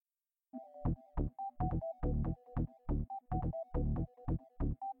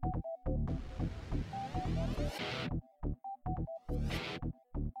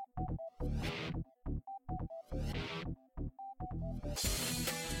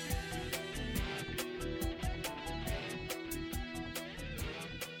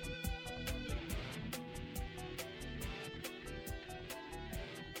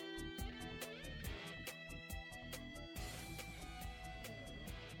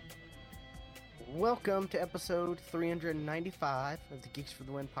Welcome to episode 395 of the Geeks for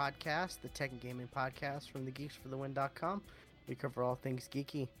the Win podcast, the tech and gaming podcast from the GeeksFTW.com. We cover all things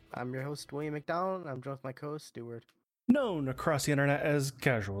geeky. I'm your host, William McDonald, and I'm joined with my co-host, Stuart. Known across the internet as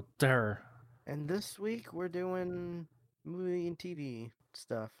Casual Terror. And this week, we're doing movie and TV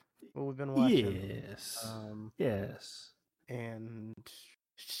stuff. What we've been watching. Yes. And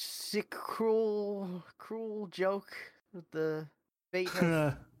sick, cruel joke that the fate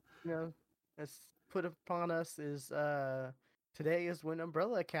has, has put upon us is today is when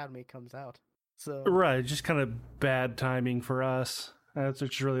Umbrella Academy comes out. So right, just kind of bad timing for us.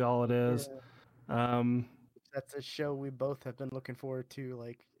 That's really all it is. Yeah. That's a show we both have been looking forward to,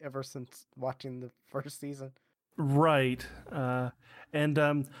 like, ever since watching the first season. Right. And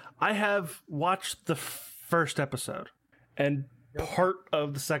I have watched the first episode and part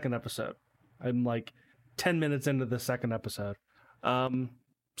of the second episode. I'm like 10 minutes into the second episode.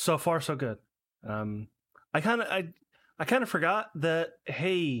 So far, so good. I kind of forgot that,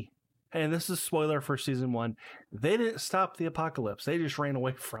 hey, and this is a spoiler for season 1, they didn't stop the apocalypse. They just ran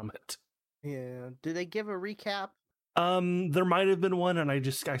away from it. Yeah. Did they give a recap? There might have been one, and I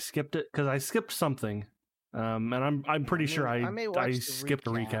skipped it because I skipped something. And I'm pretty sure I skipped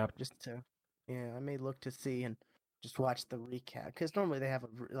a recap. I may look to see and just watch the recap, because normally they have a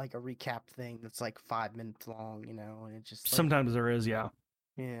recap thing that's like 5 minutes long, and it just sometimes there is, yeah.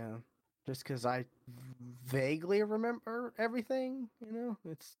 Yeah, just because I vaguely remember everything,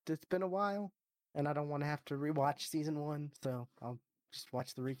 it's been a while, and I don't want to have to rewatch season 1, so I'll just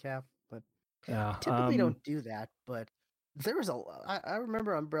watch the recap. But yeah, typically don't do that. But there was I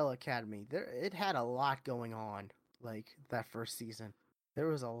remember Umbrella Academy. It had a lot going on, like that first season. There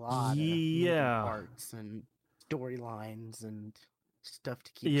was a lot of moving parts and storylines and stuff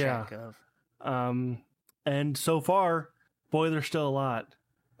to keep track of. And so far, boy, there's still a lot.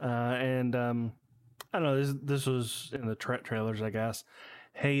 And I don't know, this was in the trailers, I guess.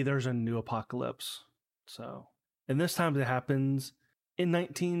 Hey, there's a new apocalypse. So, and this time it happens in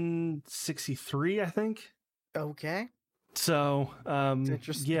 1963, I think. Okay. So,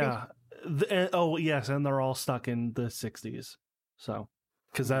 interesting. yeah. Yes, and they're all stuck in the 60s. So,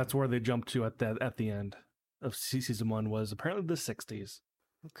 because that's where they jumped to at the end of season 1 was apparently the 60s.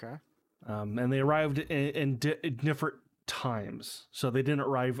 Okay. And they arrived in different times, so they didn't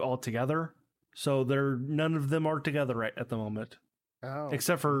arrive all together. So none of them are together right at the moment. Oh,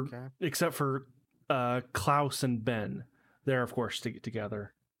 except for Klaus and Ben. They're of course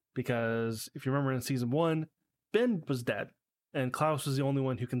together, because if you remember in season 1, Ben was dead, and Klaus was the only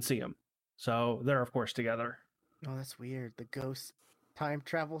one who can see him. So they're of course together. Oh, that's weird. The ghost time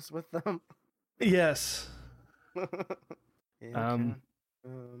travels with them. Yes. Yeah, okay.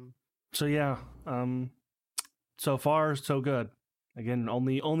 So yeah. So far so good. Again,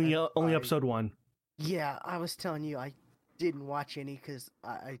 only episode 1. Yeah, I was telling you I didn't watch any because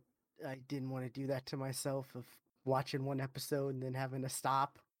I didn't want to do that to myself of watching one episode and then having to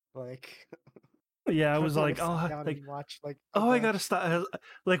stop. Like, yeah, I was like, I gotta stop.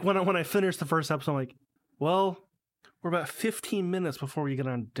 Like when I finished the first episode, I'm like, well, we're about 15 minutes before we get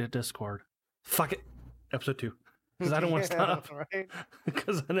on Discord. Fuck it, episode 2, because I don't want to stop. Right?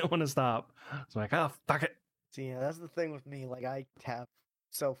 Because I didn't want to stop. So I'm like, fuck it. See, yeah, that's the thing with me. Like, I have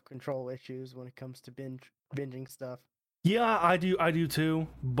self-control issues when it comes to binging stuff. Yeah, I do too,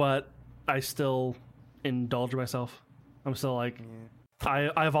 but I still indulge myself. I'm still like,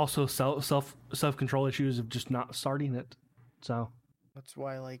 I have also self-control issues of just not starting it. So that's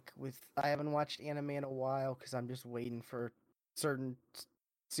why, like, I haven't watched anime in a while because I'm just waiting for certain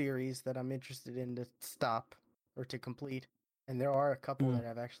series that I'm interested in to stop or to complete. And there are a couple that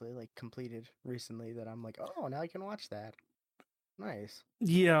I've actually like completed recently that I'm like, oh, now I can watch that. Nice.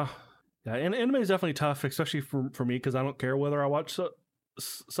 Yeah. And anime is definitely tough, especially for me, because I don't care whether I watch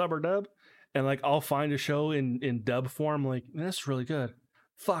sub or dub. And like, I'll find a show in dub form, like, that's really good.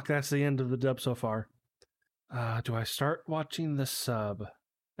 Fuck, that's the end of the dub so far. Do I start watching the sub?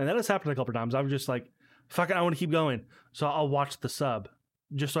 And that has happened a couple of times. I'm just like, fuck it, I want to keep going. So I'll watch the sub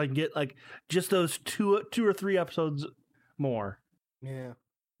just so I can get like just those two or three episodes more. Yeah.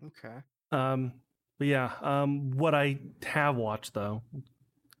 Okay. But yeah, what I have watched though,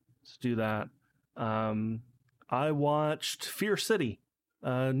 let's do that. I watched Fear City,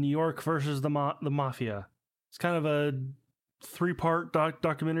 New York versus the Mafia. It's kind of a 3-part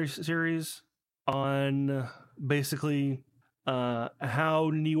documentary series on basically how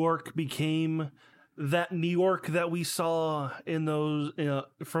New York became that New York that we saw in those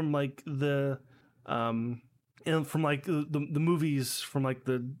from like the from like the movies from like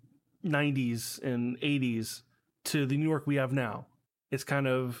the 90s and 80s to the New York we have now. It's kind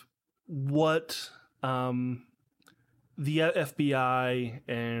of what the FBI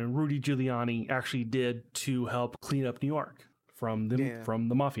and Rudy Giuliani actually did to help clean up New York from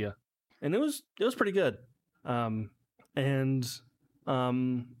the mafia, and it was pretty good. And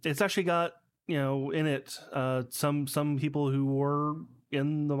it's actually got in it some people who were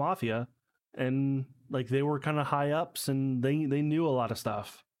in the mafia, and like they were kind of high ups, and they knew a lot of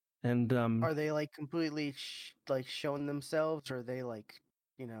stuff. And are they like completely like showing themselves, or are they like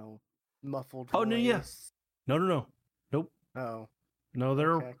muffled voice? No, yeah, no, nope. Oh, no,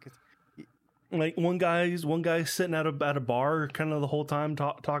 they're okay, like one guy's sitting at a bar kind of the whole time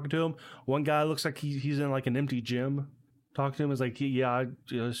talking to him. One guy looks like he's in like an empty gym talking to him. Is like that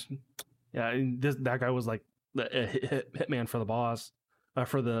guy was like the hitman for the boss,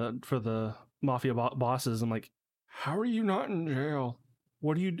 for the mafia bosses. I'm like, how are you not in jail?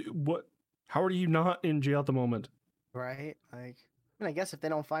 What do you do? What? How are you not in jail at the moment? Right, like, I guess if they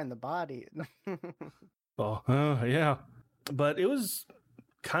don't find the body. Oh, yeah, but it was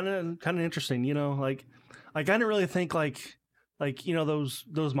kind of interesting, like I didn't really think like those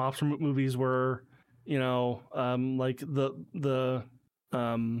mobster movies were, like the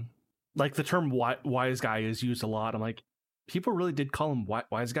like the term wise guy is used a lot. I'm like, people really did call them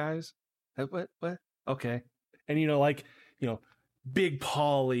wise guys? What? Okay. And like Big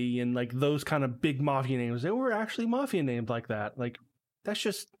Paulie and like those kind of big mafia names, they were actually mafia names like that. Like that's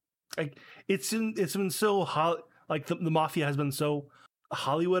just like it's been so like the mafia has been so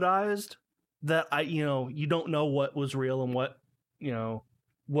Hollywoodized that you don't know what was real and what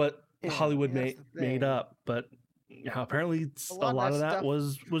Hollywood made up, but apparently a lot of that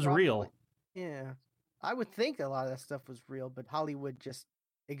was real. Yeah, I would think a lot of that stuff was real, but Hollywood just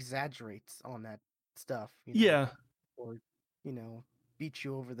exaggerates on that stuff. Yeah, or beat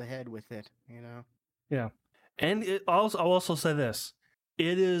you over the head with it. Yeah, and I'll also say this: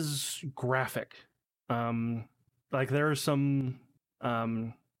 it is graphic. Like there are some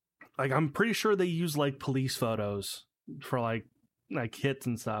like I'm pretty sure they use like police photos for like hits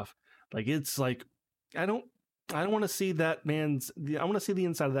and stuff. Like it's like I don't want to see that man's. I want to see the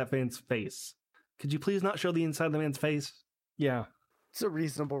inside of that man's face. Could you please not show the inside of the man's face? Yeah, it's a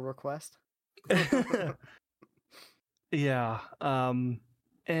reasonable request. Yeah,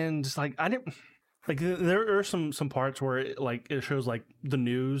 and like I didn't like there are some parts where it shows like the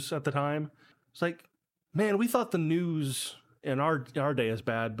news at the time. It's like, man, we thought the news in our day is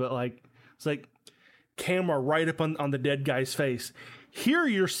bad, but like it's like camera right up on the dead guy's face. Here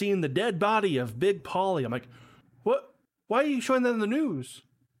you're seeing the dead body of Big Paulie. I'm like, what? Why are you showing that in the news?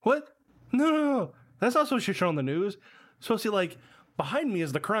 What? No. That's not supposed to show on the news. It's supposed to be like behind me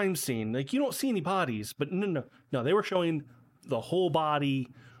is the crime scene. Like you don't see any bodies, but no. They were showing the whole body,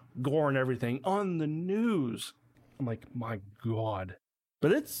 gore and everything on the news. I'm like, my God.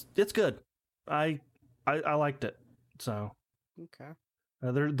 But it's good. I liked it. So okay.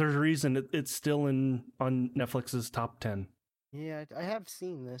 There's a reason it's still on Netflix's top 10. Yeah, I have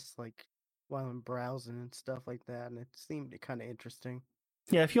seen this like while I'm browsing and stuff like that, and it seemed kind of interesting.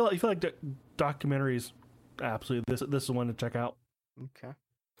 Yeah, if you like documentaries, absolutely this is one to check out. Okay.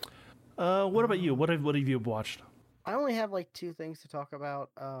 What about you? What have you watched? I only have like 2 things to talk about.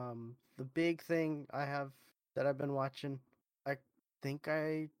 The big thing I have that I've been watching, I think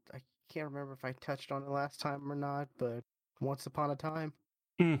I can't remember if I touched on it last time or not, but Once Upon a Time.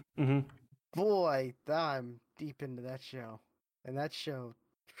 Mm-hmm. Boy, I'm deep into that show. And that show,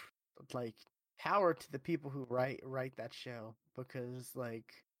 like, power to the people who write that show, because like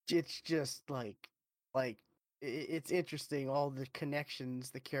it's just like it's interesting, all the connections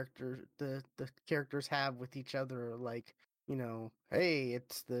the characters have with each other. Like, hey,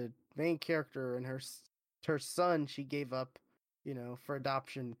 it's the main character and her son she gave up, for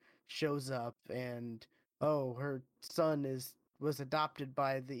adoption, shows up, and her son was adopted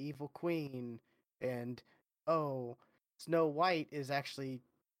by the evil queen, and Snow White is actually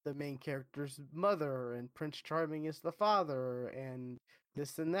the main character's mother, and Prince Charming is the father, and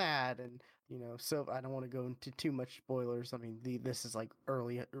this and that, and so I don't want to go into too much spoilers. I mean, this is like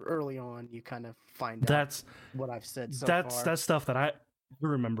early on. You kind of find out what I've said so far. That's stuff that I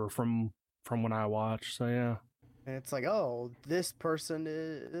remember from when I watched. So yeah. And it's like, oh, this person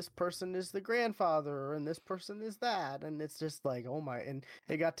is the grandfather, and this person is that, and it's just like, oh my! And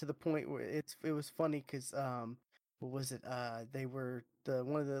it got to the point where it was funny because what was it? They were the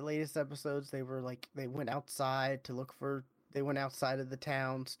one of the latest episodes. They were like they went outside to look for. They went outside of the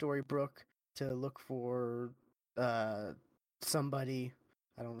town, Storybrooke, to look for uh somebody.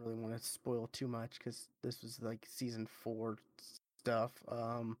 I don't really want to spoil too much because this was like season 4 stuff.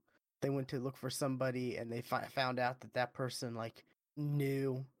 They went to look for somebody and they found out that that person like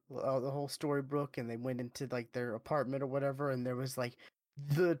knew the whole Storybrooke, and they went into like their apartment or whatever, and there was like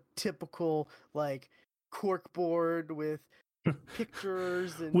the typical like cork board with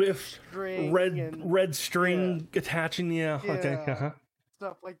pictures and With string and red yeah, string attaching. Yeah. Okay. yeah,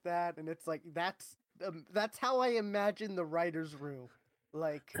 stuff like that, and it's like that's how I imagine the writers' room,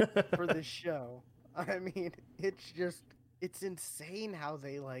 like for this show. I mean, it's insane how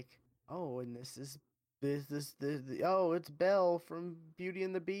they like. Oh, and oh, it's Belle from Beauty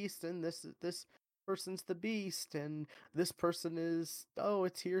and the Beast, and this person's the Beast, and this person is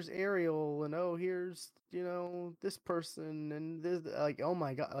here's Ariel, and here's this person, and this like oh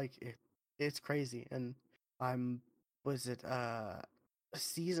my god, like it's crazy, and I'm was it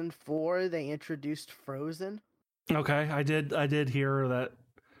season 4 they introduced Frozen. Okay. I did hear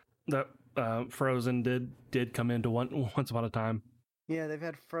that Frozen did come into once upon a time. Yeah, they've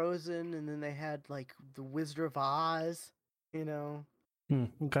had Frozen, and then they had like the Wizard of Oz, you know,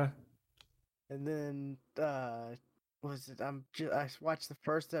 Okay. and then was it? I watched the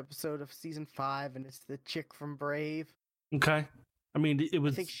first episode of season 5, and it's the chick from Brave. Okay. I mean, I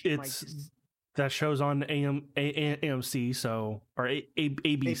think she might it's just that shows on AMC, so or ABC,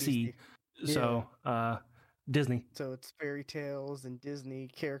 ABC. Yeah, so Disney. so it's fairy tales and Disney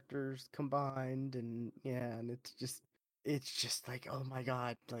characters combined, and yeah, and it's just like oh my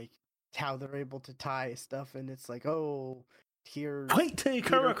god, like how they're able to tie stuff, and it's like oh here's Wait till you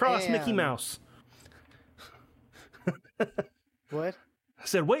come Peter across Mickey Pan. Mouse. What? I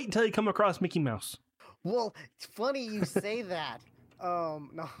said, wait until you come across Mickey Mouse. Well, it's funny you say that.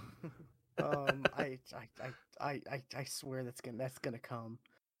 No. I swear that's gonna come.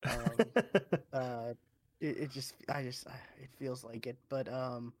 Um, it feels like it, but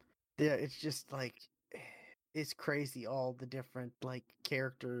yeah, it's just like it's crazy all the different like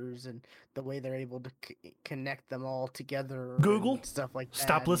characters and the way they're able to connect them all together Google, and stuff like stop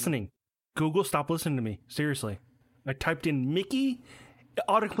that. And listening. Google, stop listening to me. Seriously. I typed in Mickey,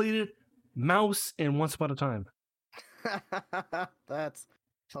 autocompleted, mouse, and Once Upon a Time. that's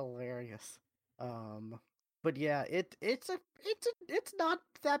hilarious. Um, but yeah, it's not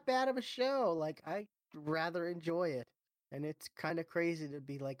that bad of a show. Like I rather enjoy it, and it's kind of crazy to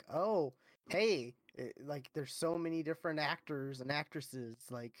be like, oh, hey, like there's so many different actors and actresses.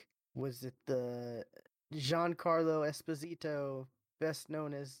 Like, was it the Giancarlo Esposito, best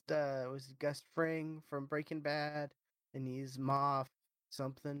known as was Gus Fring from Breaking Bad, and he's Moff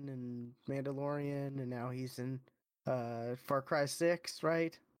something in Mandalorian, and now he's in Far Cry 6,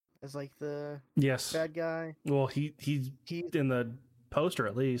 right? As like the Yes. bad guy. Well, he's He's in the poster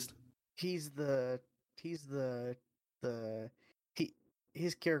at least. he's the he's the he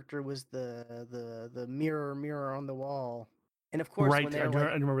his character was the mirror on the wall. And of course when Right. I they're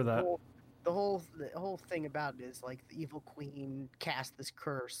like remember the that. whole the whole thing about it is like the evil queen cast this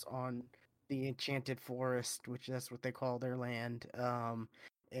curse on the enchanted forest, which that's what they call their land,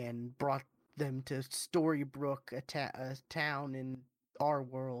 and brought them to Storybrooke, a town in our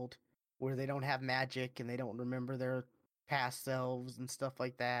world where they don't have magic and they don't remember their past selves and stuff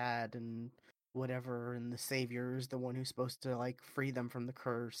like that, and whatever, and the savior is the one who's supposed to like free them from the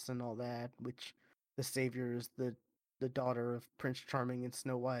curse and all that, which the savior is the daughter of Prince Charming and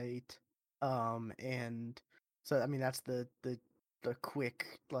Snow White. And so I mean that's the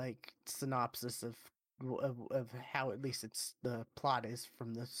quick like synopsis of how at least it's the plot is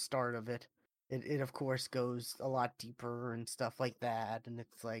from the start of it. It of course goes a lot deeper and stuff like that, and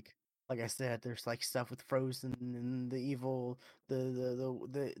it's like I said, there's like stuff with Frozen and the evil,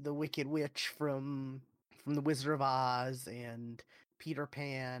 the wicked witch from the Wizard of Oz, and Peter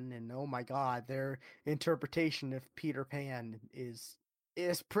Pan, and oh my God, their interpretation of Peter Pan is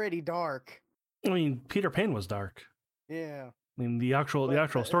pretty dark. I mean, Peter Pan was dark. Yeah, I mean, the actual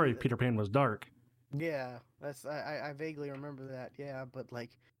story of Peter Pan was dark. yeah, that's I vaguely remember that. Yeah, but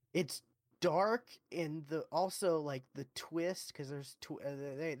like it's dark in the also like the twist because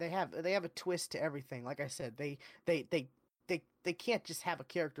they have a twist to everything. Like I said, they can't just have a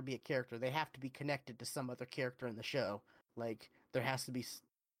character be a character. They have to be connected to some other character in the show. Like there has to be,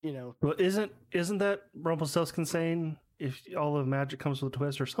 Well, isn't that Rumpelstiltskin saying if all of magic comes with a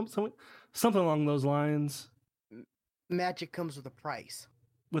twist or something along those lines? magic comes with a price.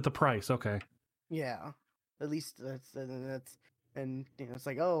 With the price, okay. Yeah, at least that's and it's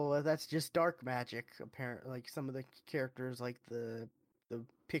like, oh, well, that's just dark magic. Apparently, like some of the characters, like the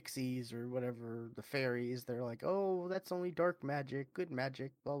pixies or whatever, the fairies, they're like, oh, that's only dark magic, good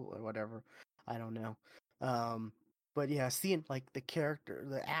magic, blah, blah, whatever. I don't know. Um, but yeah, seeing like the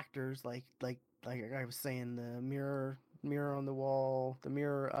actors, like I was saying, the mirror on the wall, the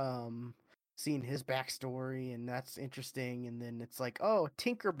mirror, seeing his backstory, and that's interesting. And then it's like, oh,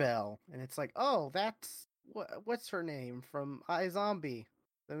 Tinkerbell, and it's like, oh, that's what's her name from iZombie,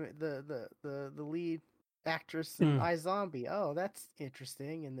 the lead actress in iZombie. Oh, that's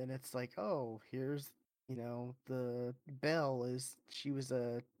interesting. And then it's like, oh, here's the Belle is she was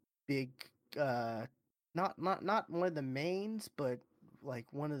a big uh not one of the mains, but like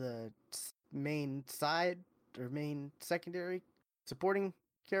one of the main side or main secondary supporting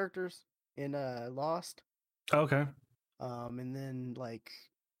characters in Lost. Okay. And then like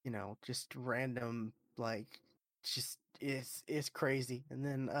just random like just is crazy. And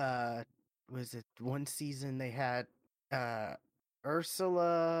then was it one season they had uh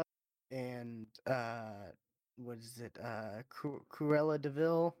Ursula and what is it Cruella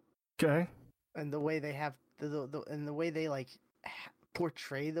Deville, Okay. and the way they have and the way they like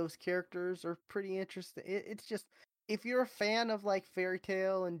portray those characters are pretty interesting. It's just, if you're a fan of like fairy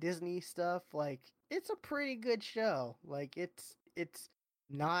tale and Disney stuff, like it's a pretty good show. Like it's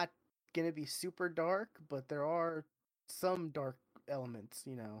not gonna be super dark, but there are some dark elements.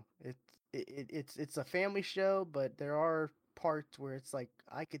 It's a family show, but there are parts where it's like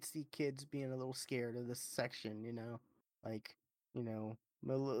I could see kids being a little scared of this section. Like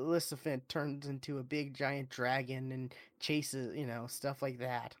Maleficent turns into a big giant dragon and chases, stuff like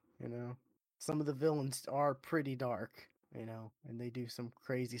that. Some of the villains are pretty dark, and they do some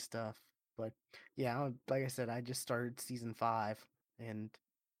crazy stuff. But yeah, like I said, I just started season 5, and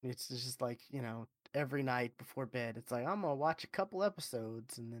it's just like, every night before bed, it's like I'm gonna watch a couple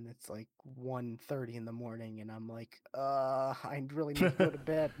episodes, and then it's like 1:30 in the morning, and I'm like, I really need to go to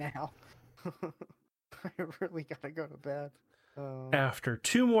bed now. I really gotta go to bed. After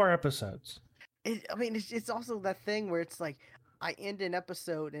 2 more episodes. I mean, it's also that thing where it's like I end an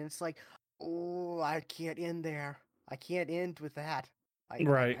episode and it's like, oh, I can't end there. I can't end with that.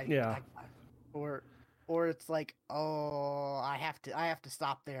 Right, yeah. Or or it's like, oh, I have to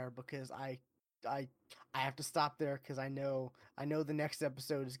stop there because I I have to stop there because I know the next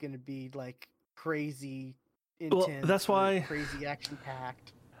episode is going to be like crazy Well, intense that's or why crazy action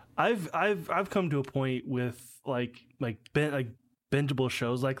packed. I've come to a point with like bingeable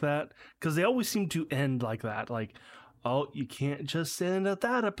shows like that, because they always seem to end like that. Like, oh, you can't just end at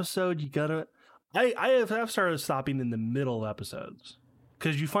that episode. You gotta. I've started stopping in the middle of episodes,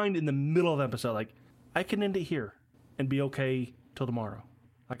 because you find in the middle of the episode, like, I can end it here and be okay till tomorrow.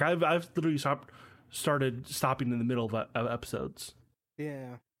 Like I've literally started stopping in the middle of episodes.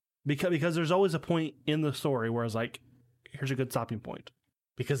 Yeah. Because there's always a point in the story where it's like, here's a good stopping point.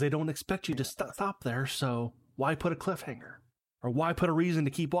 Because they don't expect you to stop there, so why put a cliffhanger? Or why put a reason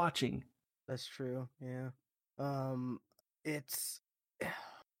to keep watching? That's true. Yeah. It's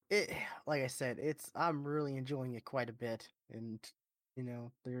it like I said, I'm really enjoying it quite a bit, and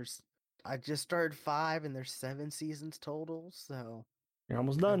there's I just started 5 and there's 7 seasons total, so You're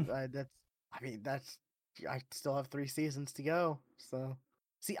almost done. that's I still have 3 seasons to go. So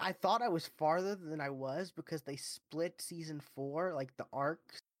see, I thought I was farther than I was because they split season 4, like the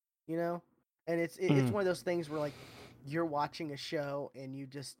arcs, you know? And it's one of those things where like you're watching a show and you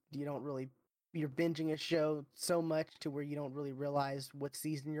don't really, you're binging a show so much to where you don't really realize what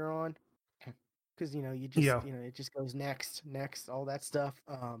season you're on. Because it just goes next, all that stuff.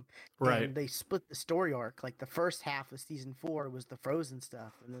 Right. And they split the story arc. Like the first half of season 4 was the Frozen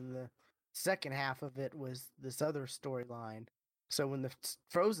stuff, and then the second half of it was this other storyline. So when the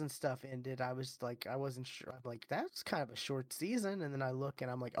Frozen stuff ended, I was like, I wasn't sure. I'm like, that's kind of a short season. And then I look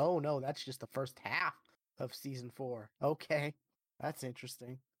and I'm like, oh no, that's just the first half of season 4. Okay, that's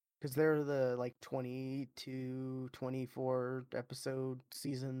interesting. Because they're the like 20 to 24 episode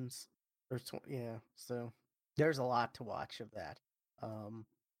seasons, or yeah. So there's a lot to watch of that.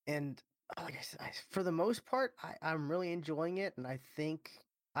 And like I said, for the most part, I'm really enjoying it, and I think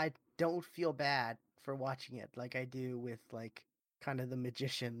I don't feel bad for watching it like I do with like kind of the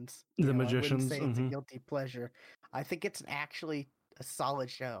Magicians. The I wouldn't Magicians. say it's a guilty pleasure. I think it's actually a solid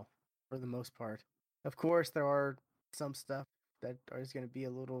show for the most part. Of course, there are some stuff that is going to be a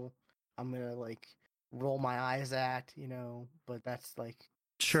little, I'm going to like roll my eyes at, but that's like,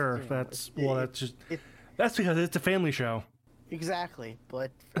 Sure, that's just that's because it's a family show. Exactly,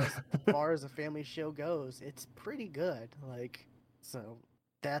 but as far as a family show goes, it's pretty good. Like, so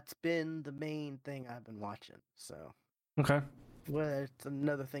that's been the main thing I've been watching. So, Okay. what's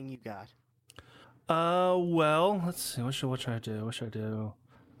another thing you got? Well, let's see. What should I do? What should I do?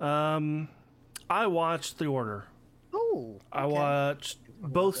 I watched The Order. Oh, I okay. watched We talk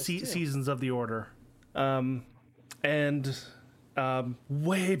about both this too. seasons of The Order. Um, and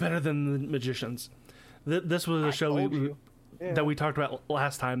way better than The Magicians. This was a I show told you. that Yeah. we talked about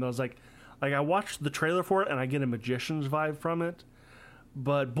last time. That was like I watched the trailer for it and I get a Magicians vibe from it.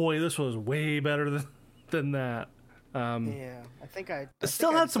 But boy, this was way better than that. Yeah. I think Still I had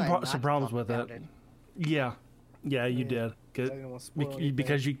decided not some to problems talk with about it. Yeah, yeah, you Yeah. did. I don't want to spoil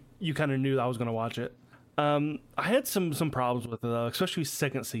Because anything. you kind of knew that I was going to watch it. I had some problems with it though, especially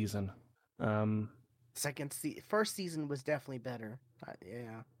second season. Um, First season was definitely better.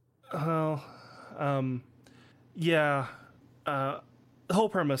 Yeah. well, um, yeah. Uh, the whole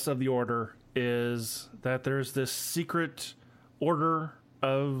premise of the order is that there's this secret order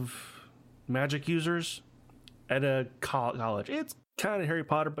of magic users at a college. It's kind of Harry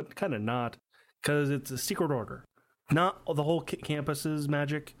Potter, but kind of not, because it's a secret order. Not the whole campus is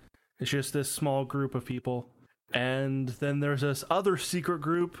magic. It's just this small group of people. And then there's this other secret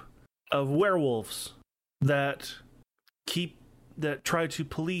group of werewolves that keep that try to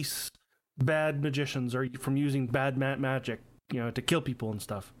police bad magicians or from using bad magic, to kill people and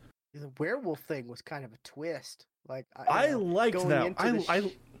stuff. The werewolf thing was kind of a twist. Like, I liked going that.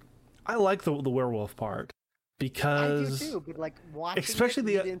 into I like the werewolf part I do because too, but like watching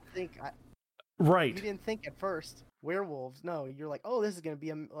especially it, the you right. didn't think at first werewolves. No, you're like, oh, this is gonna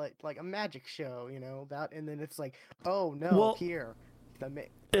be like a magic show, about, and then it's like, oh no, Well, it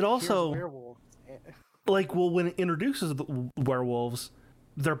here's also werewolves. when it introduces the werewolves,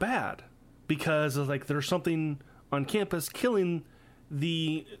 they're bad because like there's something on campus killing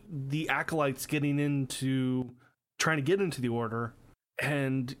the acolytes getting into trying to get into the order,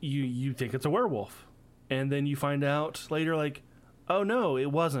 and you think it's a werewolf, and then you find out later like, oh no,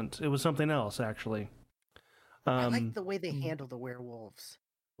 it wasn't. It was something else actually. I like Um, the way they handle the werewolves.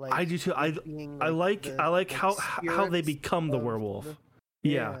 I Like do too. it being I like like the like how they spirits become the of werewolf. the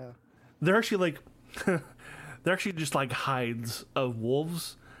Yeah, yeah. they're actually like they're actually just like hides of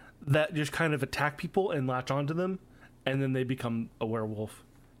wolves that just kind of attack people and latch onto them, and then they become a werewolf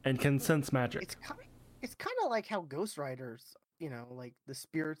and can sense magic. It's kind of like how Ghost Riders, like the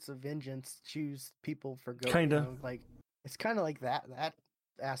spirits of vengeance choose people for Kinda. like it's kind of like that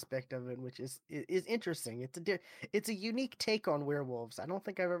aspect of it, which is interesting. It's a unique take on werewolves. I don't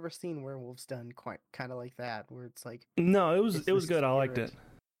think I've ever seen werewolves done quite kind of like that, where it's like No, it's it the was good. I liked spirit.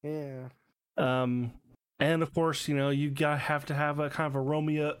 it. Yeah. Um, and of course, you got have to have a kind of a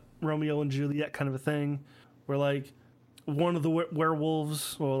Romeo and Juliet kind of a thing, where like one of the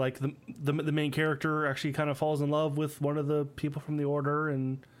werewolves, or like the main character, actually kind of falls in love with one of the people from the Order,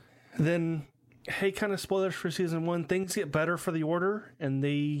 and then hey, kind of spoilers for season one, things get better for the Order, and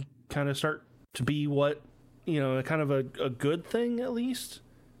they kind of start to be what kind of a good thing at least.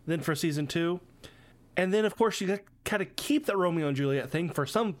 Then for season two, and then, of course, you kind of keep that Romeo and Juliet thing for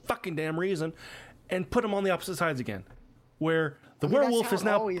some fucking damn reason, and put them on the opposite sides again, where the I mean, that's werewolf how is it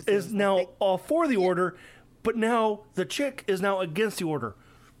now always is is. Like now all for the Order, but now the chick is now against the Order.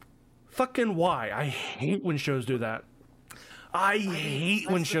 Fucking why? I hate when shows do that. I hate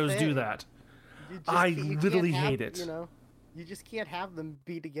when that's the shows do thing. that. You can't Literally have, hate it. you just can't have them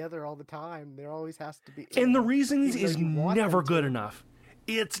be together all the time. There always has to be, And the reasons even though is you want them never good to. enough.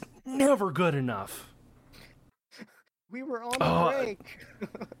 It's never good enough. We were on a Oh, break.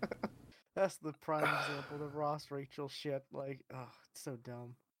 That's the prime example, the Ross Rachel shit. Like, oh, it's so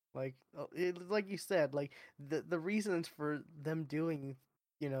dumb. Like, like you said, like the reasons for them doing,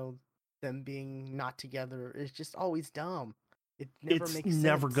 them being not together is just always dumb. It never it's makes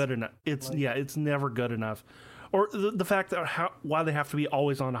never sense. good enough. Like, It's never good enough. Or the fact that why they have to be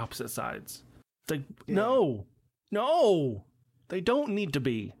always on opposite sides. It's like yeah, no, they don't need to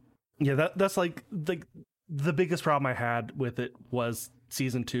be. Yeah, that's like the biggest problem I had with it was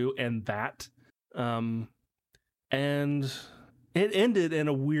season two and that, and it ended in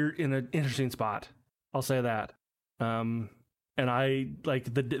in an interesting spot. I'll say that. And I like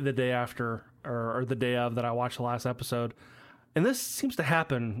the day after or the day of that I watched the last episode. And this seems to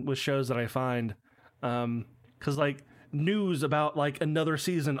happen with shows that I find, because like news about like another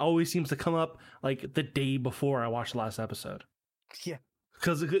season always seems to come up like the day before I watch the last episode. yeah.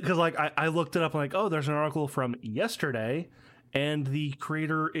 Because like I looked it up and like, oh, there's an article from yesterday, and the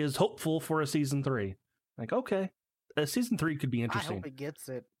creator is hopeful for a season 3. Like, okay, a season 3 could be I interesting. hope it gets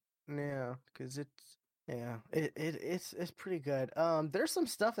it. Yeah, because Yeah, it's pretty good. There's some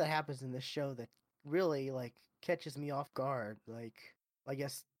stuff that happens in this show that really like catches me off guard. Like, I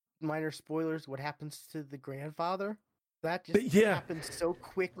guess minor spoilers. What happens to the grandfather? That just But yeah, happened so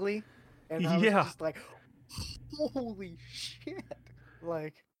quickly, and I was yeah, just like, "Holy shit!"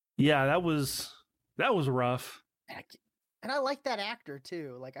 Like, yeah. That was rough. and I like that actor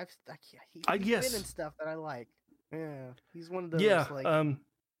too. Like, I he's been in guess. stuff that I like. Yeah, he's one of Yeah. those like,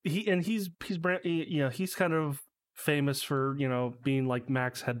 He's kind of famous for being like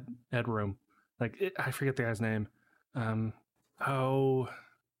Max Headroom. Like I forget the guy's name. Um. Oh,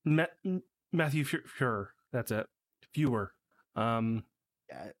 Ma- Matthew Fuhrer. That's it. Fewer. Um.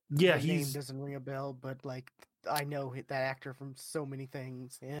 Yeah. the name He's doesn't ring a bell, but like I know that actor from so many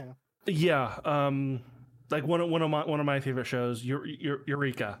things. Yeah. yeah. Like one of my favorite shows.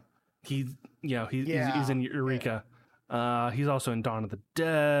 Eureka. He's he's Yeah. in Yeah. Eureka. He's also in Dawn of the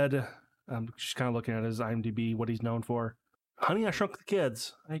Dead. I'm just kind of looking at his IMDb, what he's known for. Honey, I Shrunk the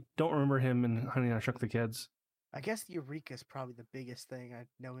Kids. I don't remember him in Honey, I Shrunk the Kids. I guess Eureka is probably the biggest thing I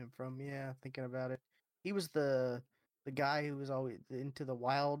know him from. Yeah, thinking about it. He was the guy who was always into the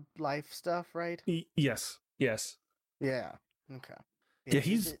wildlife stuff, right? Yes, yes, Yeah. Okay. yeah. Yeah,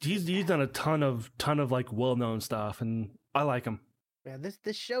 He's done a ton of like well known stuff, and I like him. yeah,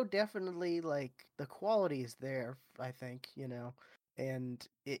 this show definitely like the quality is there, I think, you know. And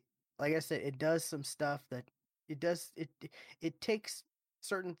it like I said, it does some stuff that it does it takes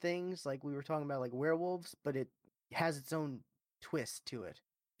certain things like we were talking about like werewolves, but it has its own twist to it.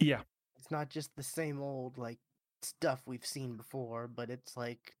 Yeah, It's not just the same old like stuff we've seen before, but it's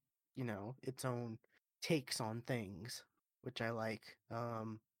like, you know, its own takes on things, which I like.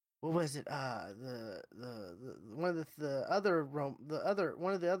 What was it? The one of the other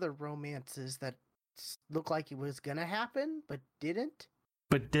one of the other romances that looked like it was gonna happen but didn't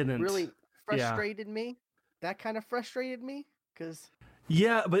but didn't. really Yeah, frustrated me. That kind of frustrated me because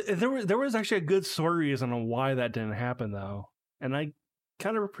yeah. But there was actually a good story reason on why that didn't happen though, and I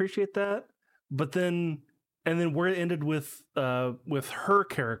kind of appreciate that. But then where it ended with her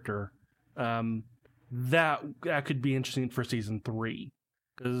character, um, that could be interesting for season 3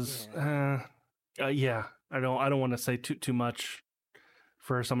 because yeah. yeah, I don't want to say too much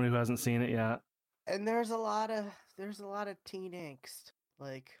for someone who hasn't seen it yet. And there's a lot of teen angst.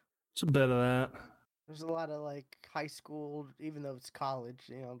 Like It's a bit of that. there's a lot of like high school, even though it's college,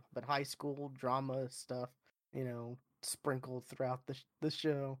 you know, but high school drama stuff, you know, sprinkled throughout the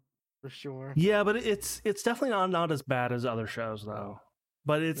show for sure. Yeah, but it's definitely not as bad as other shows though.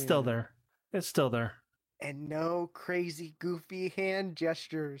 But it's still Yeah. there. It's still there. And no crazy goofy hand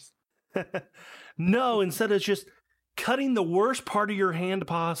gestures. No, instead it's just cutting the worst part of your hand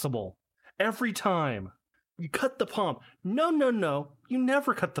possible every time. You cut the palm. No, no, no. You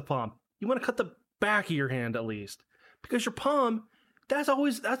never cut the palm. You want to cut the back of your hand at least, because your palm, that's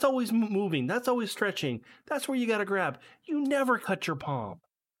always moving. That's always stretching. That's where you got to grab. You never cut your palm.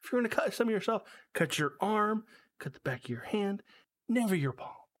 If you're going to cut some of yourself, cut your arm, cut the back of your hand, never your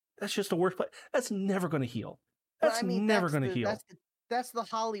palm. That's just the worst place. That's never going to heal. But That's I mean, never going to heal. that's the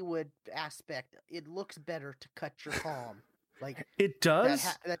Hollywood aspect. It looks better to cut your palm. Like It does,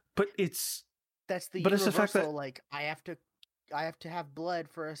 but that's the it's the fact that universal like I have to have blood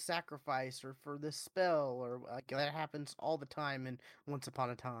for a sacrifice or for this spell or like that happens all the time in Once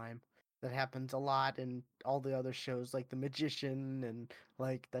Upon a Time. That happens a lot in all the other shows like The Magician and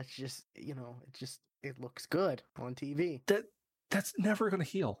like that's just you know it looks good on TV. that's never going to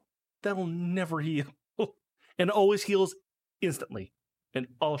heal. That'll never heal, and it always heals instantly in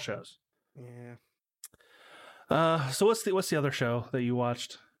all shows. Yeah. So what's the other show that you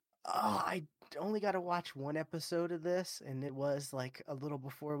watched? I only got to watch one episode of this, and it was like a little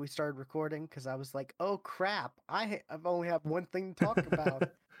before we started recording because I was like, "Oh crap! I've only have one thing to talk about."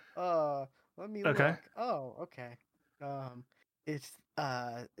 Let me Okay. look. Oh, okay. Um,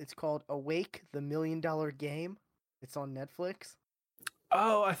 it's called Awake: The $1 Million Game. It's on Netflix.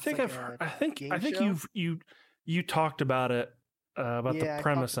 Oh, I It's think like I've heard, a I think show. you talked about it, about the Yeah, I talked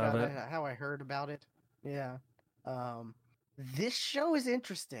premise of about it. how I heard about it. Yeah. Um, this show is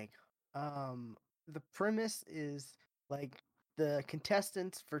interesting. Um, the premise is like the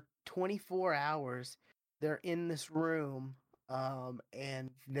contestants for 24 hours, they're in this room, and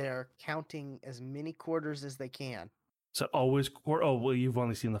they're counting as many quarters as they can. So always oh well, you've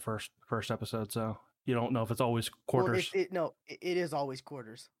only seen the first episode, so you don't know if it's always Well, quarters. it is always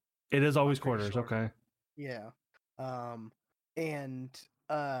quarters. It is I'm always pretty quarters. sure. Okay. Yeah. Um, and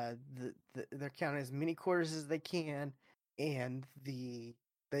they're counting as many quarters as they can, and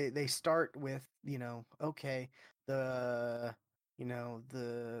they start with you know okay the you know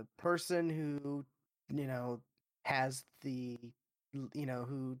the person who you know, has the,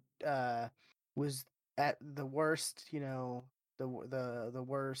 who was at the worst, the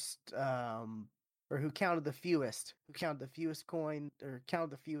worst, or who counted the fewest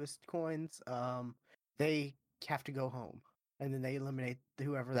coins, they have to go home, and then they eliminate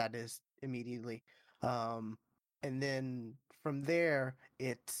whoever that is immediately. Um, and then from there,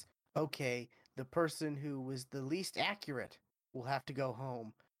 it's okay. The person who was the least accurate will have to go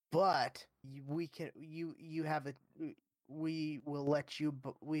home, but we can you have it. We will let you,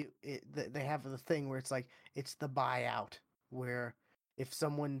 but they have the thing where it's like it's the buyout, where if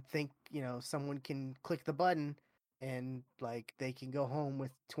someone can click the button and like they can go home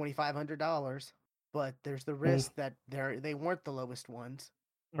with $2,500, but there's the Mm. risk that they weren't the lowest ones,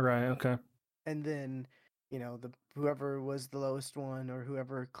 Right. Okay. and then the whoever was the lowest one or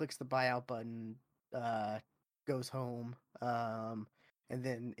whoever clicks the buyout button uh goes home, and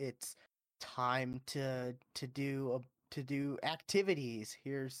then it's time to do activities.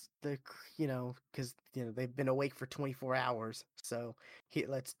 Here's the because they've been awake for 24 hours, so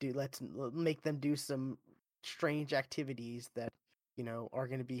let's make them do some strange activities that are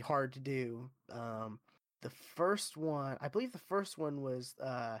going to be hard to do. The first one, I believe the first one was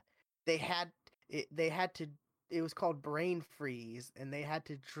they had they had to it was called brain freeze, and they had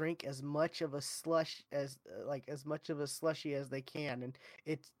to drink as much of a slush as much of a slushy as they can, and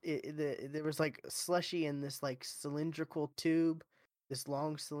there was like slushy in this like cylindrical tube, this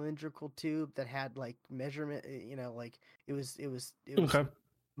long cylindrical tube that had like measurement, like it was Okay.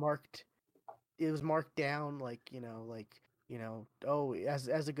 marked marked down, like oh,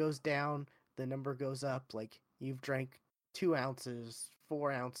 as it goes down the number goes up, like you've drank 2 ounces,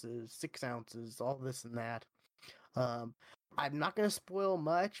 4 ounces, 6 ounces, all this and that. um, I'm not going to spoil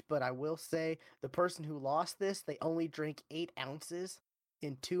much, but I will say the person who lost this, they only drink 8 ounces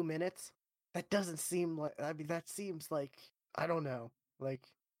in 2 minutes. That doesn't seem like, I mean, that seems like, I don't know. Like,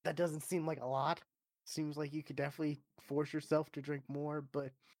 that doesn't seem like a lot. Seems like you could definitely force yourself to drink more,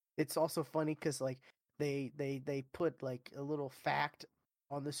 but it's also funny because, like, they put, like, a little fact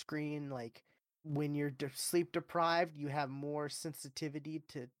on the screen, like, when you're sleep deprived, you have more sensitivity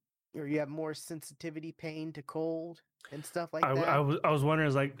to or you have more sensitivity pain to cold and stuff like that. I was wondering, I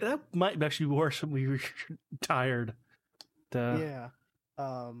was like, that might actually be worse when we were tired. Yeah.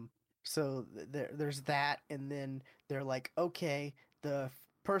 Um so there's that, and then they're like, okay, the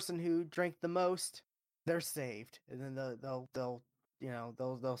person who drank the most, they're saved. And then they'll they'll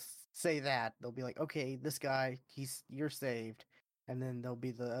say that. They'll be like, okay, this guy, you're saved. And then there'll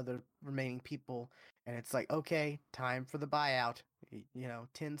be the other remaining people, and it's like, okay, time for the buyout.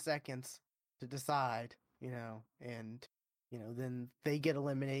 10 seconds to decide, and then they get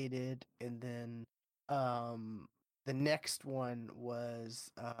eliminated, and then the next one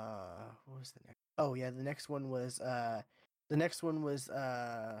was what was the next? Oh yeah, the next one was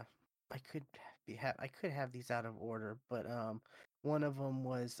I could I could have these out of order, but one of them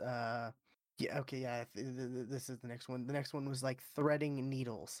was yeah, okay, yeah, this is the next one. The next one was like threading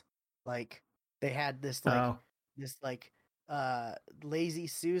needles. Like they had Oh, this like uh lazy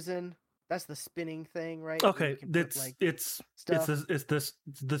Susan. That's the spinning thing, right? Where you okay. can put like It's stuff.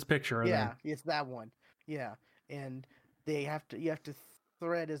 this picture then. Yeah, it's that one. Yeah, and you have to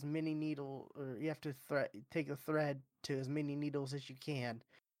thread as many needle, or you have to take a thread to as many needles as you can.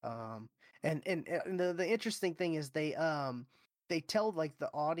 Um, and the interesting thing is they tell like the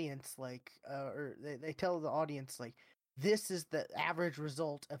audience like or they tell the audience like this is the average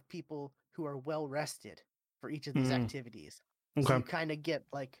result of people who are well rested for each of these Mm, activities. So okay. you kind of get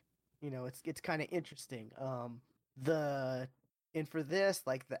like it's kind of interesting. The and for this,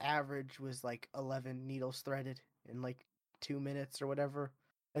 like the average was like 11 needles threaded in like 2 minutes or whatever.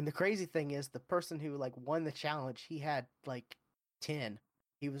 And the crazy thing is, the person who like won the challenge, he had like 10.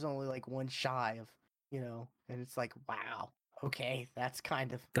 He was only like one shy of, and it's like, wow, okay,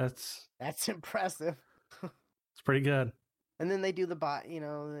 that's impressive. It's pretty good. And then they do the bot,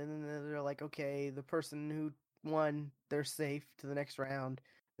 and then they're like, okay, the person who won, they're safe to the next round,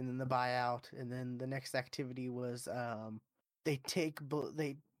 and then the buyout, and then the next activity was they take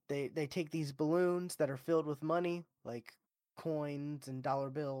they take these balloons that are filled with money, like coins and dollar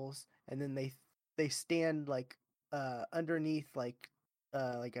bills, and then they stand like underneath like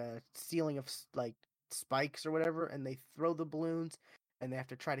a ceiling of like spikes or whatever, and they throw the balloons, and they have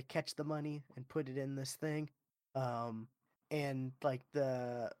to try to catch the money and put it in this thing. Um, and like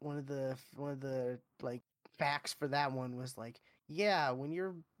the one of the like facts for that one was like, yeah, when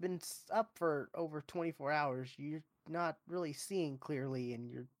you're been up for over 24 hours, not really seeing clearly,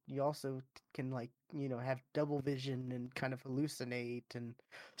 and you also can like have double vision and kind of hallucinate and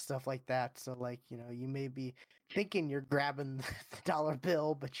stuff like that. So like you may be thinking you're grabbing the dollar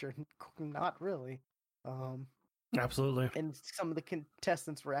bill, but you're not really. Absolutely. And some of the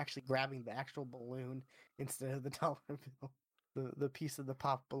contestants were actually grabbing the actual balloon instead of the dollar bill, the piece of the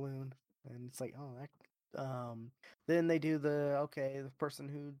pop balloon, and it's like, oh, that. Then they do the person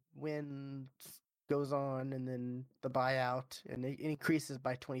who wins goes on, and then the buyout, and it increases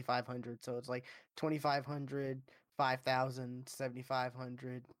by 2,500. So it's like 2,500, 5,000,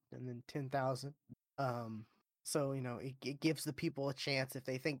 7,500, and then 10,000. So it gives the people a chance. If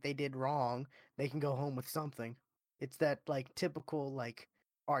they think they did wrong, they can go home with something. It's that like typical like,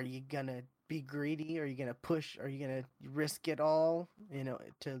 are you gonna be greedy? Are you gonna push? Are you gonna risk it all?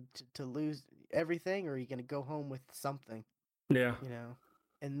 To lose everything, or are you gonna go home with something? Yeah.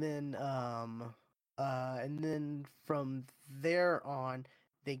 And then from there on,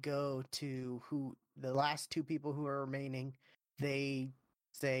 they go to who the last two people who are remaining. They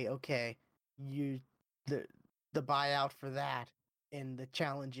say, okay, the the buyout for that, and the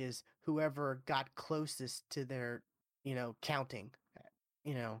challenge is whoever got closest to their counting,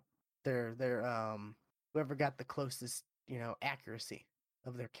 you know their whoever got the closest accuracy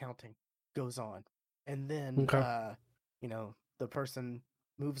of their counting goes on. And then Okay. the person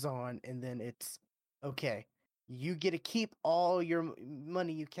moves on, and then it's okay, you get to keep all your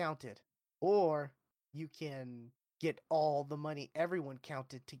money you counted, or you can get all the money everyone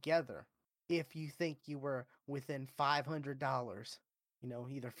counted together if you think you were within $500.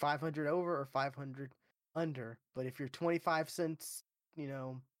 Either 500 over or 500 under. But if you're 25 cents,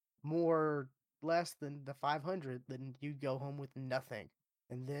 more less than the 500, then you go home with nothing.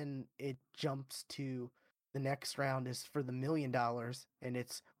 And then it jumps to the next round is for the $1,000,000, and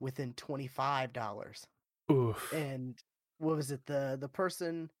it's within $25. Oof. And what was it? The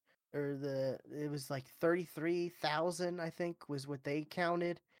person, or it was like 33,000, I think, was what they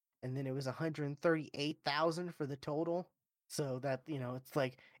counted, and then it was 138,000 for the total. So that it's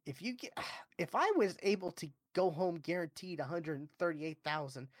like, if I was able to go home guaranteed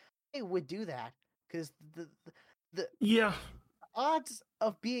 138,000, I would do that, because the Yeah. odds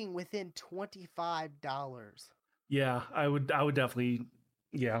of being within $25. Yeah, I would definitely.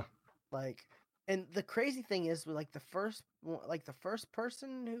 Yeah. Like, and the crazy thing is, like the first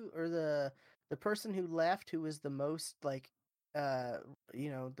person who, or the person who left, who was the most like the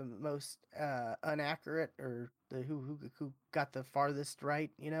most inaccurate, or the who got the farthest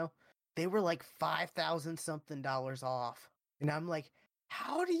right, they were like 5,000 something dollars off. And I'm like,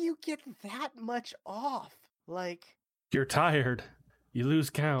 how do you get that much off? Like, You're tired. You lose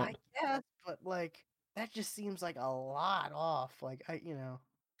count. I guess, but like, that just seems like a lot off. Like,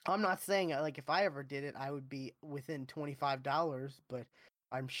 I'm not saying like if I ever did it, I would be within $25, but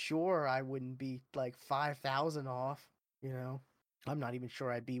I'm sure I wouldn't be like 5,000 off. I'm not even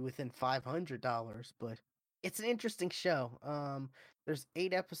sure I'd be within $500, but it's an interesting show. There's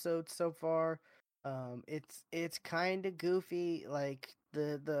 8 episodes so far. It's kind of goofy. Like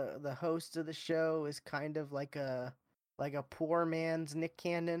the host of the show is kind of like a poor man's Nick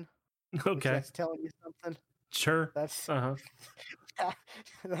Cannon. Which Okay. that's telling you something. Sure. That's Uh-huh.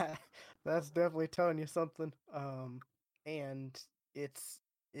 that's definitely telling you something. And it's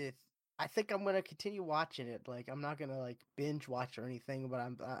I think I'm gonna continue watching it. Like, I'm not gonna like binge watch or anything, but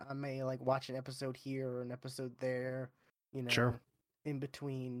I may like watch an episode here or an episode there. Sure. In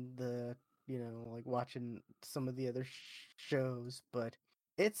between the like watching some of the other shows. But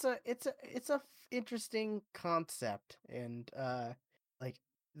it's a interesting concept, and like,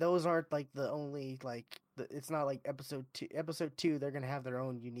 those aren't like the only like it's not like episode 2 they're gonna have their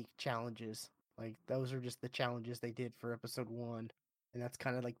own unique challenges. Like, those are just the challenges they did for episode 1, and that's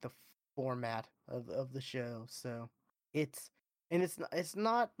kind of like the format of the show. So it's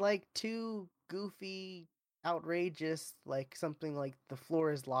not like too goofy, outrageous, like something like The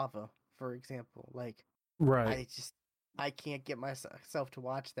Floor is Lava, for example. Like, Right. I can't get myself to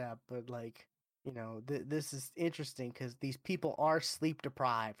watch that, but like, this is interesting because these people are sleep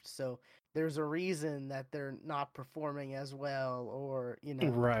deprived, so there's a reason that they're not performing as well, or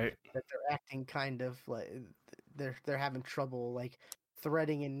Right. that they're acting kind of like they're having trouble like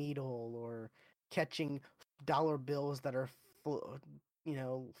threading a needle, or catching dollar bills that are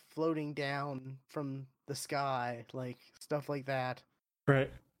floating down from the sky, like stuff like that.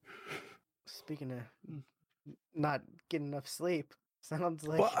 Right. Speaking of not getting enough sleep, sounds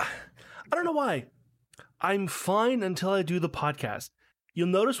like Well, I don't know why. I'm fine until I do the podcast. You'll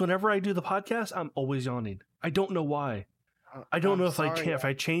notice whenever I do the podcast, I'm always yawning. I don't know why. I don't know if sorry, if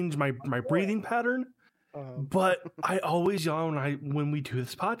I change my breathing pattern, But I always yawn when we do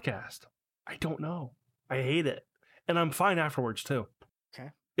this podcast. I don't know. I hate it, and I'm fine afterwards too. Okay.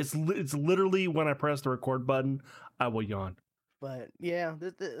 It's literally when I press the record button, I will yawn. But yeah,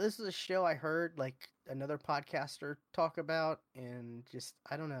 this is a show I heard like another podcaster talk about, and just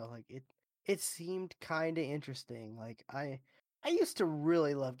I don't know, like it seemed kind of interesting. Like I used to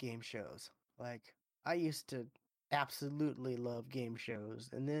really love game shows. Like I used to absolutely love game shows,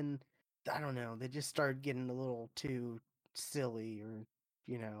 and then I don't know, they just started getting a little too silly or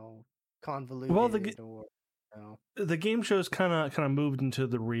Well, convoluted or you know. the game shows kind of moved into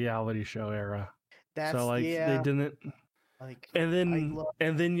the reality show era. So That's like they yeah, didn't, like and I then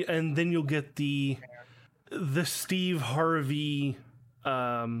love you'll get the Steve Harvey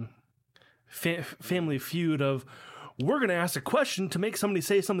family feud of, we're going to ask a question to make somebody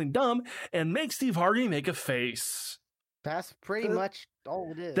say something dumb and make Steve Harvey make a face. that's pretty much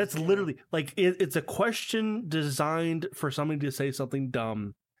all it is. That's yeah. literally like it's a question designed for somebody to say something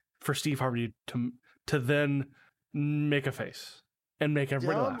dumb for Steve Harvey to then make a face and make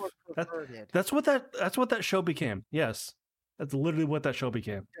everybody Dumb laugh. or perverted. That's what that show became. Yes, that's literally what that show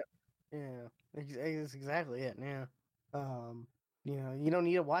became. Yeah, that's exactly it. Yeah. You know, you don't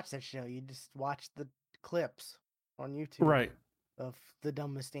need to watch that show. You just watch the clips on YouTube Right. of the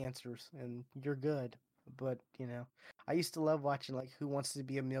dumbest answers, and you're good. But you know, I used to love watching like Who Wants to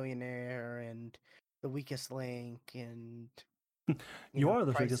Be a Millionaire and The Weakest Link and You know, are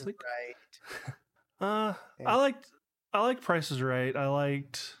the Price biggest is leak. Right. I liked Price is Right. I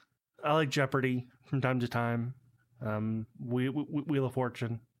like Jeopardy from time to time. Wheel of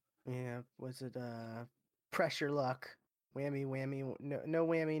Fortune. Yeah, was it Pressure Luck? Whammy, whammy, no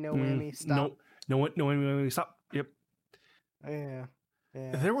whammy, no whammy. Stop. No, stop. Yep. Yeah,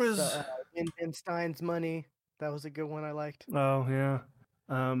 yeah. There was in Stein's Money. That was a good one I liked. Oh yeah.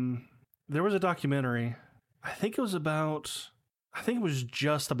 There was a documentary. I think it was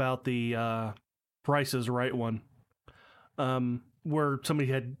just about the Price is Right one. Where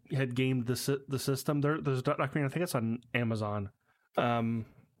somebody had gamed the system. There's a documentary. I think it's on Amazon.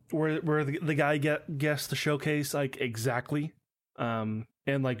 Where the guy guessed the showcase like exactly. And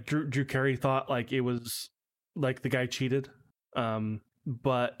like Drew Carey thought like it was like the guy cheated.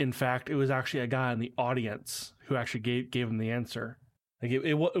 But in fact, it was actually a guy in the audience who actually gave him the answer. Like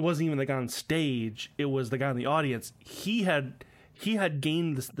it wasn't even the guy on stage. It was the guy in the audience. He had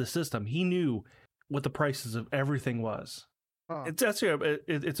gamed the system. He knew what the prices of everything was. Huh.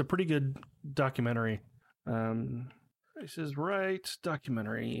 It's a pretty good documentary. Price is Right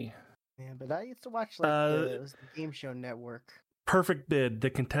documentary. Yeah, but I used to watch like it was the Game Show Network. Perfect Bid: The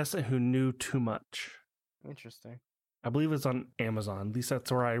Contestant Who Knew Too Much. Interesting. I believe it's on Amazon. At least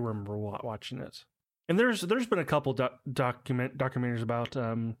that's where I remember watching it. And there's been a couple documentaries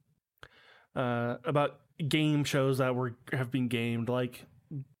about game shows that have been gamed, like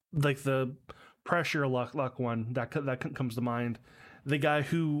the Pressure Luck one that comes to mind. The guy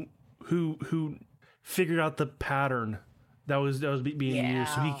who figured out the pattern that was being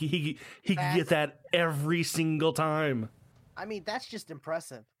used, so he could get that every single time. I mean, that's just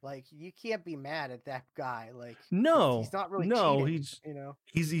impressive. Like, you can't be mad at that guy. Like, no, he's not really cheating.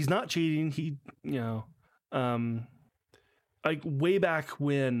 He's not cheating. He, like way back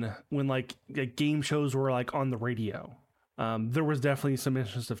when like game shows were like on the radio, there was definitely some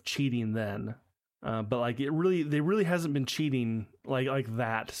instance of cheating then. But like they really hasn't been cheating like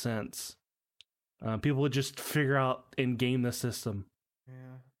that since. People would just figure out and game the system.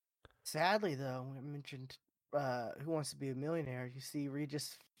 Yeah. Sadly, though, I mentioned Who Wants to Be a Millionaire. You see,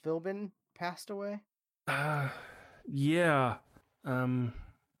 Regis Philbin passed away. Yeah. When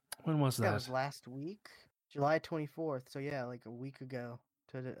was that? That was last week, July 24th. So yeah, like a week ago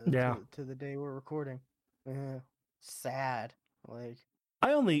to the day we're recording. Yeah. Sad. Like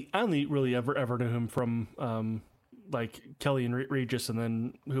I only really ever knew him from like Kelly and Regis, and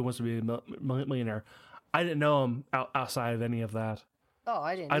then Who Wants to Be a Millionaire. I didn't know him outside of any of that. Oh,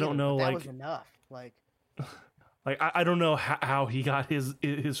 I didn't. I don't know. That like was enough. Like, I don't know how he got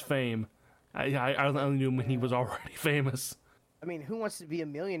his fame. I only knew him when he was already famous. I mean, Who Wants to Be a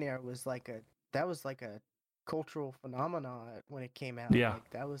Millionaire was like a cultural phenomenon when it came out. Yeah,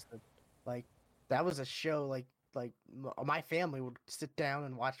 like, that was a show. Like my family would sit down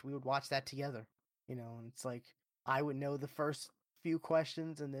and watch. We would watch that together. And it's like I would know the first few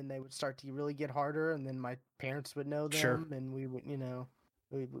questions, and then they would start to really get harder, and then my parents would know them, sure. And we would,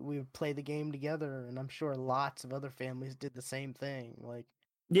 we would play the game together, and I'm sure lots of other families did the same thing. Like,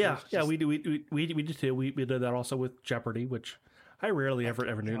 yeah, we do too. We did that also with Jeopardy, which I rarely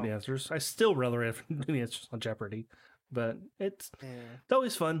ever knew the answers. I still rarely ever knew the answers on Jeopardy, but it's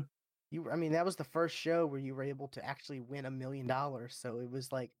always fun. I mean, that was the first show where you were able to actually win $1 million. So it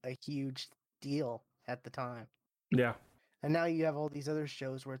was like a huge deal at the time. Yeah. And now you have all these other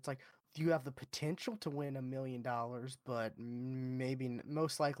shows where it's like you have the potential to win $1 million, but maybe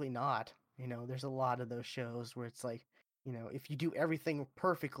most likely not. You know, there's a lot of those shows where it's like, you know, if you do everything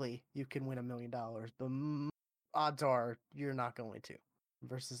perfectly, you can win $1 million, but odds are you're not going to.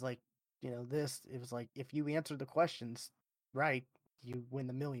 Versus like, you know, it was like if you answer the questions right, you win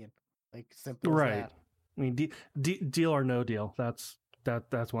the million. Like simple as Right. that. I mean, deal or no deal. That's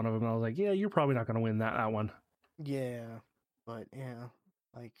one of them. I was like, yeah, you're probably not going to win that one. Yeah, but yeah,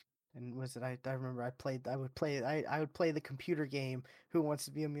 like, and was it? I remember I would play the computer game Who Wants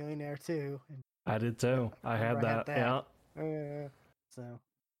to Be a Millionaire too. And I did too. I remember had I had that. that. Yeah. So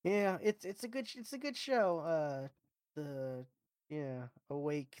yeah, it's a good show. The yeah,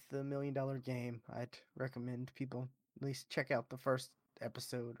 Awake the $1 Million Game. I'd recommend people at least check out the first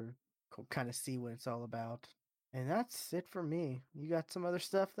episode or kind of see what it's all about. And that's it for me. You got some other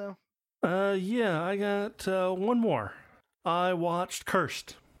stuff though? Yeah, I got one more. I watched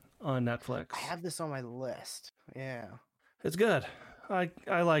Cursed on Netflix. I have this on my list. Yeah. It's good. I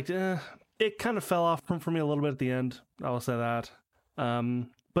liked it. It kind of fell off for me a little bit at the end. I will say that.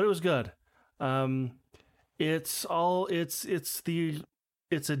 But it was good. It's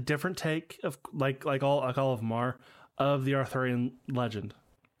a different take of like all of them are of the Arthurian legend.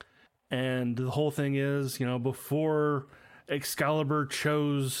 And the whole thing is, you know, before Excalibur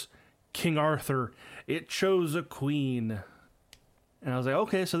chose King Arthur, it chose a queen. And I was like,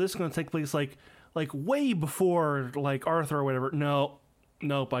 okay, so this is going to take place like way before like Arthur or whatever.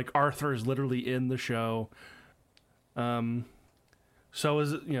 Nope, like Arthur is literally in the show. So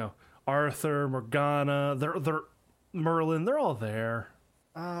is it, you know, Arthur, Morgana, they're Merlin, they're all there.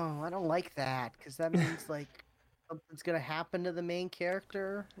 Oh, I don't like that because that means like something's gonna happen to the main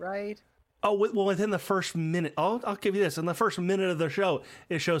character, right? Oh, well, within the first minute, I'll give you this. In the first minute of the show,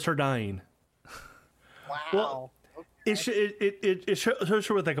 it shows her dying. Wow. Well, it shows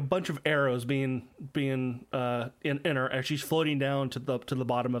her with like a bunch of arrows being in her as she's floating down to the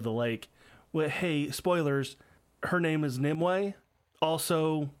bottom of the lake. Well, hey, spoilers, her name is Nimue,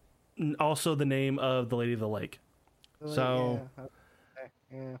 also the name of the Lady of the Lake. So, yeah. Okay.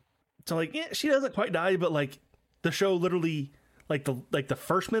 Yeah. so like, yeah, she doesn't quite die, but like the show literally, like the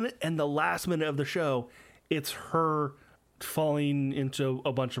first minute and the last minute of the show, it's her falling into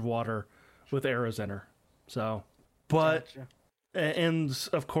a bunch of water with arrows in her. So, but Gotcha. and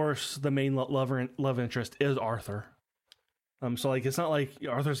of course the main love interest is Arthur. So like it's not like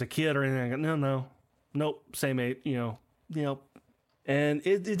Arthur's a kid or anything. Nope, same age. You know, and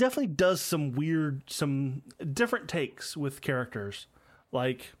it definitely does some different takes with characters.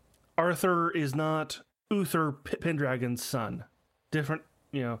 Like Arthur is not Uther Pendragon's son. Different,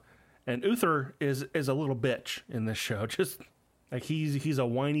 you know, and Uther is a little bitch in this show. Just like he's a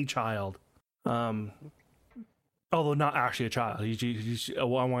whiny child. Although not actually a child, he's a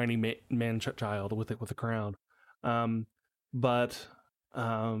whiny man child with a crown. But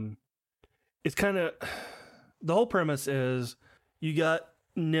it's kind of the whole premise is you got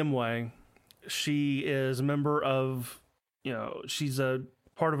Nimue. She is a member of, you know, she's a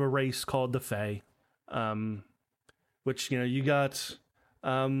part of a race called the Fae, which, you know, you got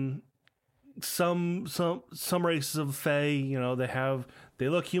some races of Fae, you know, they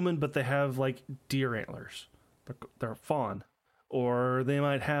look human, but they have like deer antlers. They're fawn, or they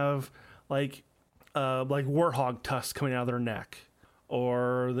might have like warthog tusks coming out of their neck,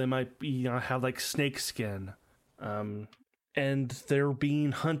 or they might be, you know, have like snake skin, and they're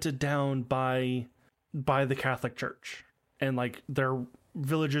being hunted down by the Catholic Church, and like their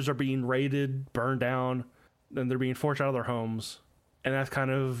villages are being raided, burned down, and they're being forced out of their homes, and that's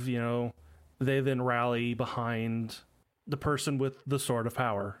kind of, you know, they then rally behind the person with the sword of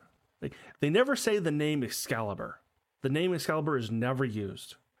power. Like, they never say the name Excalibur. The name Excalibur is never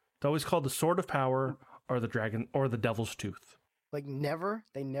used. It's always called the Sword of Power or the Dragon or the Devil's Tooth. Like never?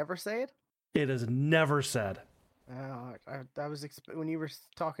 They never say it? It is never said. Oh, I was when you were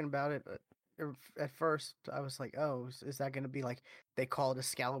talking about it at first, I was like, oh, is that going to be like they call it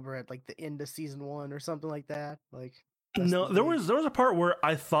Excalibur at like the end of season 1 or something like that? Like no, there was a part where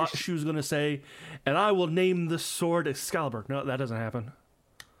I thought she was going to say, and I will name the sword Excalibur. No, that doesn't happen.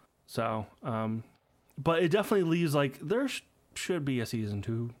 So, but it definitely leaves like there should be a season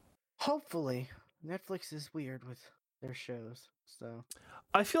 2. Hopefully. Netflix is weird with their shows, so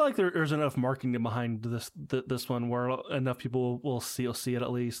I feel like there's enough marketing behind this one where enough people will see it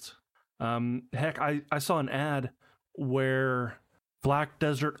at least. Heck, I saw an ad where Black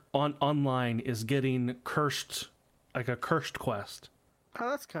Desert Online is getting cursed, like a cursed quest. Oh,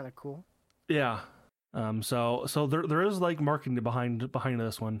 that's kind of cool. Yeah. So there is like marketing behind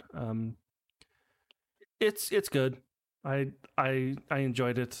this one. It's good. I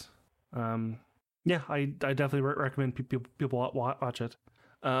enjoyed it. Yeah, I definitely recommend people watch it.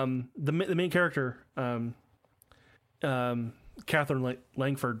 The main character, Catherine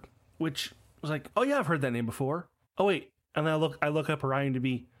Langford, which was like, oh yeah, I've heard that name before. Oh wait, and then I look up her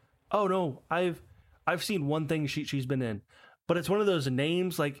IMDb. Oh no, I've seen one thing she's been in, but it's one of those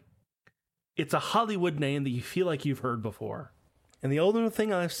names like it's a Hollywood name that you feel like you've heard before. And the only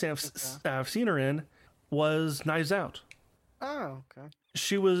thing I've seen her in was Knives Out. Oh, okay.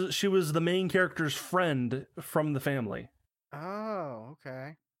 She was the main character's friend from the family. Oh,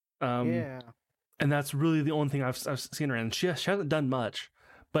 okay. Um, Yeah. and that's really the only thing I've seen her in. She hasn't done much,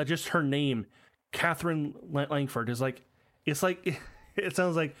 but just her name, Catherine Langford, is like it's like it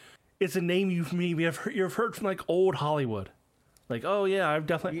sounds like it's a name you've heard from like old Hollywood. Like, oh yeah,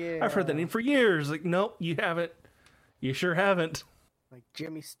 I've heard that name for years. Like, nope, you haven't. You sure haven't. Like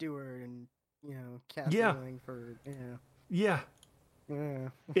Jimmy Stewart and Catherine Langford. Yeah. Yeah.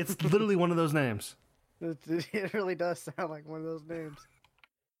 It's literally one of those names. It really does sound like one of those names.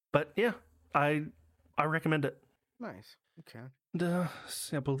 But yeah, I recommend it. Nice. Okay. And,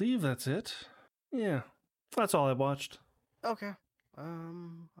 I believe that's it. Yeah, that's all I watched. Okay.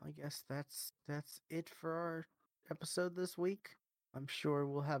 I guess that's it for our episode this week. I'm sure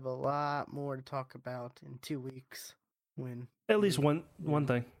we'll have a lot more to talk about in 2 weeks when at least one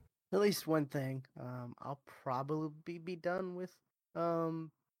thing. At least one thing. I'll probably be done with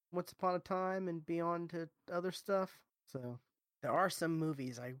Once Upon a Time and be on to other stuff. So there are some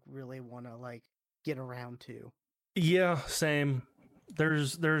movies I really want to like get around to. Yeah, same.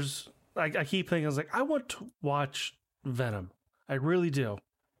 There's I keep thinking I was like I want to watch Venom. I really do,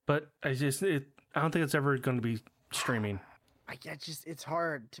 but I don't think it's ever going to be streaming. It's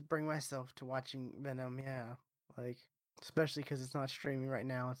hard to bring myself to watching Venom. Yeah, like especially because it's not streaming right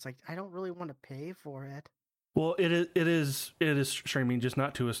now. It's like I don't really want to pay for it. Well, it is streaming, just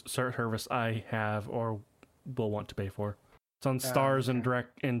not to a service I have or will want to pay for. It's on Stars and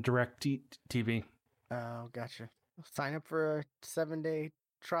Direct TV. Oh, gotcha. Sign up for a 7-day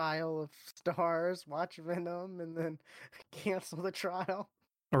trial of Stars, watch Venom, and then cancel the trial.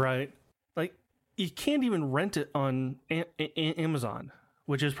 Right, like you can't even rent it on Amazon,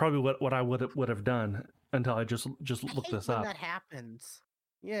 which is probably what I would have done until I just looked this up. That happens.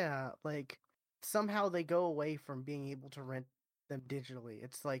 Yeah, like somehow they go away from being able to rent them digitally.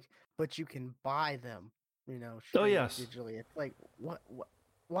 It's like, but you can buy them, oh yes, digitally. It's like, what?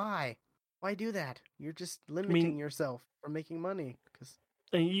 Why? Why do that? You're just limiting yourself from making money.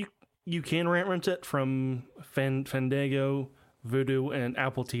 And you can rent it from Fandango, Vudu, and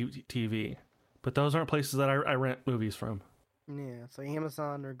Apple TV, but those aren't places that I rent movies from. Yeah, it's like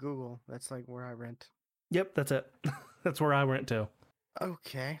Amazon or Google. That's like where I rent. Yep, that's it. That's where I rent to.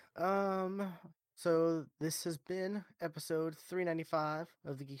 Okay. So this has been episode 395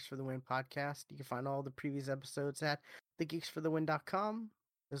 of the Geeks for the Win podcast. You can find all the previous episodes at thegeeksforthewin.com,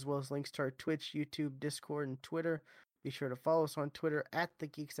 as well as links to our Twitch, YouTube, Discord, and Twitter. Be sure to follow us on Twitter at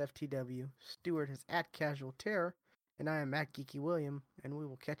theGeeksFTW. Stuart is at Casual Terror, and I am at Geeky William, and we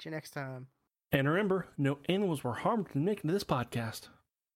will catch you next time. And remember, no animals were harmed in making this podcast.